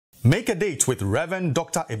Make a date with Reverend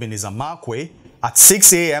Dr. Ebenezer Markwei at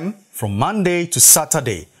 6 a.m. from Monday to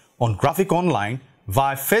Saturday on Graphic Online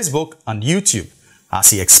via Facebook and YouTube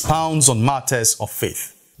as he expounds on matters of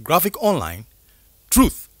faith. Graphic Online,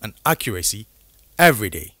 truth and accuracy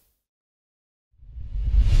every day.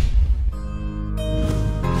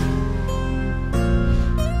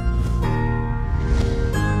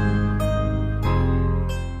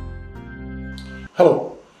 Hello,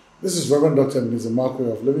 this is Reverend Dr. Ebenezer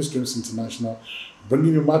Markwei of Living Streams International,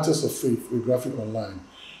 bringing you matters of faith with Graphic Online.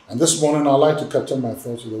 And this morning I'd like to capture my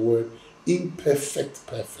thoughts with the word imperfect,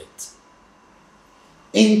 perfect.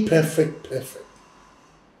 Imperfect, perfect.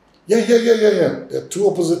 Yeah. They're two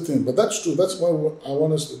opposite things, but that's true. That's where I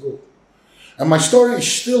want us to go. And my story is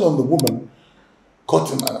still on the woman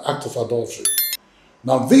caught in an act of adultery.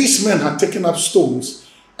 Now, these men had taken up stones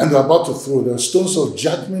and they were about to throw. They were stones of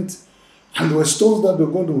judgment, and there were stones that were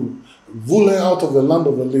going to rule her out of the land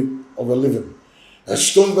of the living.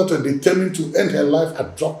 Stones that were determined to end her life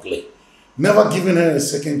abruptly, never giving her a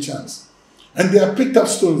second chance. And they had picked up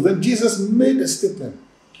stones. Then Jesus made a statement.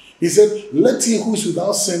 He said, "Let he who is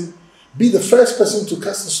without sin be the first person to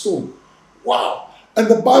cast a stone." Wow. And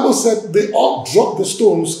the Bible said they all dropped the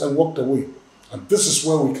stones and walked away. And this is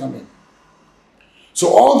where we come in. So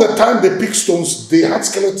all the time they picked stones, they had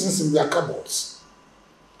skeletons in their cupboards.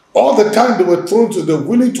 All the time they were thrown to, they were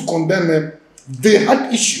willing to condemn them, they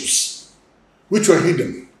had issues which were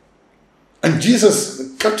hidden. And Jesus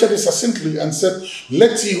captured this succinctly and said,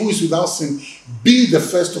 "Let he who is without sin be the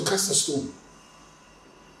first to cast a stone."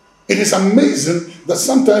 It is amazing that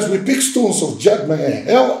sometimes we pick stones of judgment and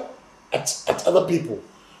hell at other people,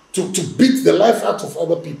 to beat the life out of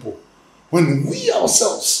other people, when we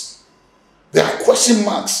ourselves, there are question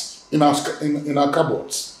marks in our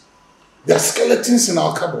cupboards. There are skeletons in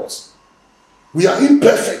our cupboards. We are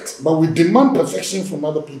imperfect, but we demand perfection from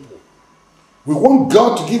other people. We want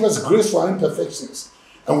God to give us grace for our imperfections,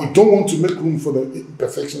 and we don't want to make room for the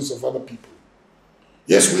imperfections of other people.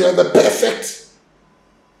 Yes, we are the perfect,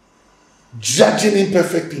 judging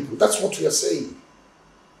imperfect people. That's what we are saying.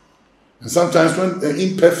 And sometimes when the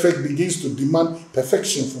imperfect begins to demand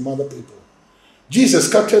perfection from other people, Jesus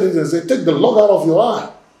captured it and said, "Take the log out of your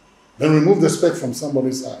eye, then remove the speck from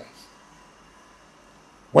somebody's eye."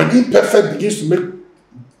 When imperfect begins to make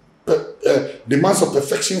demands of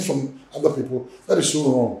perfection from other people, that is so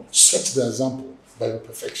wrong. Set the example by your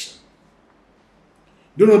perfection.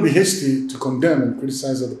 Do not be hasty to condemn and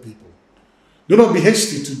criticize other people. Do not be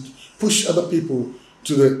hasty to push other people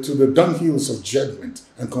to the dunghills of judgment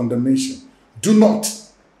and condemnation. Do not.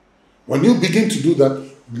 When you begin to do that,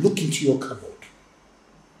 look into your cupboard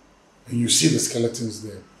and you see the skeletons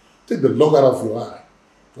there. Take the log out of your eye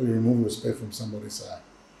before you remove the speck from somebody's eye.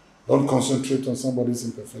 Don't concentrate on somebody's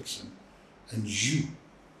imperfection, and you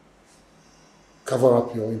cover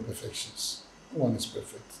up your imperfections. No one is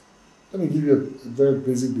perfect. Let me give you a very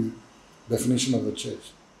basic definition of the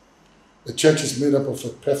church. The church is made up of a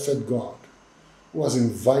perfect God who has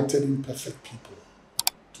invited imperfect people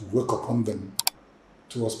to work upon them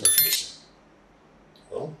towards perfection.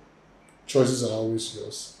 Well, choices are always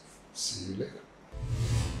yours. See you later.